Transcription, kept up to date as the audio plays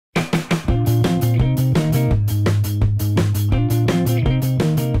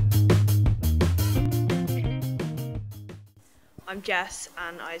I'm Jess,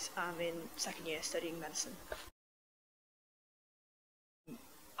 and I'm in second year studying medicine.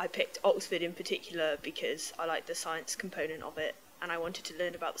 I picked Oxford in particular because I like the science component of it, and I wanted to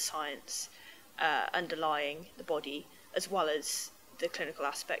learn about the science underlying the body, as well as the clinical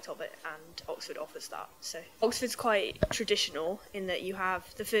aspect of it, and Oxford offers that. So Oxford's quite traditional in that you have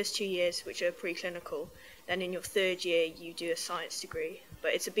the first 2 years, which are preclinical, then in your third year you do a science degree,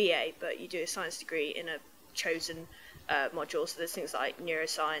 but it's a BA, but you do a science degree in a chosen module. So there's things like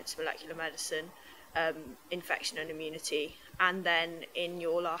neuroscience, molecular medicine, infection and immunity, and then in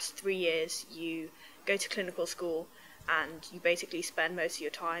your last 3 years you go to clinical school, and you basically spend most of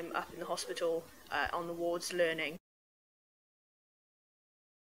your time up in the hospital on the wards learning.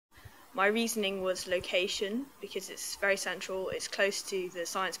 My reasoning was location, because it's very central, it's close to the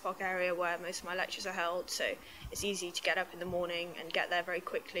science park area where most of my lectures are held, so it's easy to get up in the morning and get there very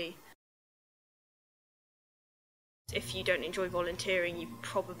quickly. If you don't enjoy volunteering, you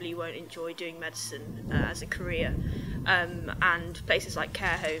probably won't enjoy doing medicine as a career, and places like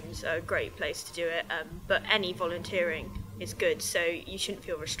care homes are a great place to do it, but any volunteering is good, so you shouldn't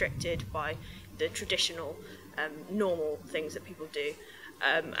feel restricted by the traditional normal things that people do.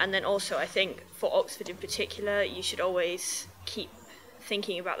 And then also I think for Oxford in particular, you should always keep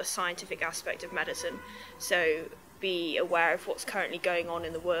thinking about the scientific aspect of medicine, so be aware of what's currently going on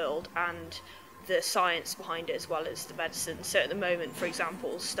in the world and the science behind it as well as the medicine. So at the moment, for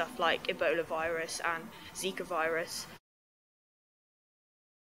example, stuff like Ebola virus and Zika virus,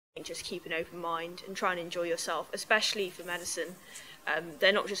 just keep an open mind and try and enjoy yourself, especially for medicine.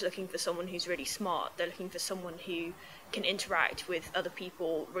 They're not just looking for someone who's really smart, they're looking for someone who can interact with other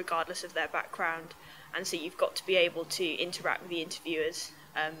people regardless of their background, and so you've got to be able to interact with the interviewers,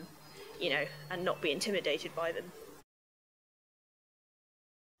 and not be intimidated by them.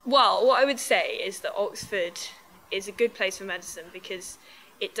 Well, what I would say is that Oxford is a good place for medicine because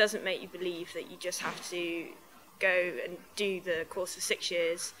it doesn't make you believe that you just have to go and do the course for 6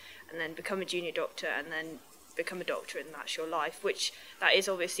 years and then become a junior doctor and then become a doctor and that's your life, which that is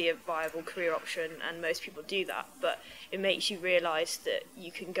obviously a viable career option and most people do that, but it makes you realise that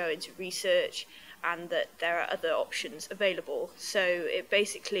you can go into research and that there are other options available. So it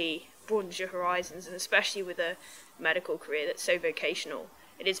basically broadens your horizons, and especially with a medical career that's so vocational,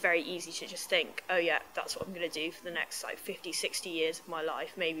 it is very easy to just think, oh yeah, that's what I'm going to do for the next 50, 60 years of my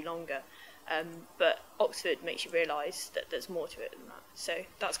life, maybe longer. But Oxford makes you realise that there's more to it than that. So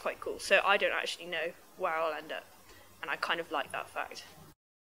that's quite cool. So I don't actually know where I'll end up, and I kind of like that fact.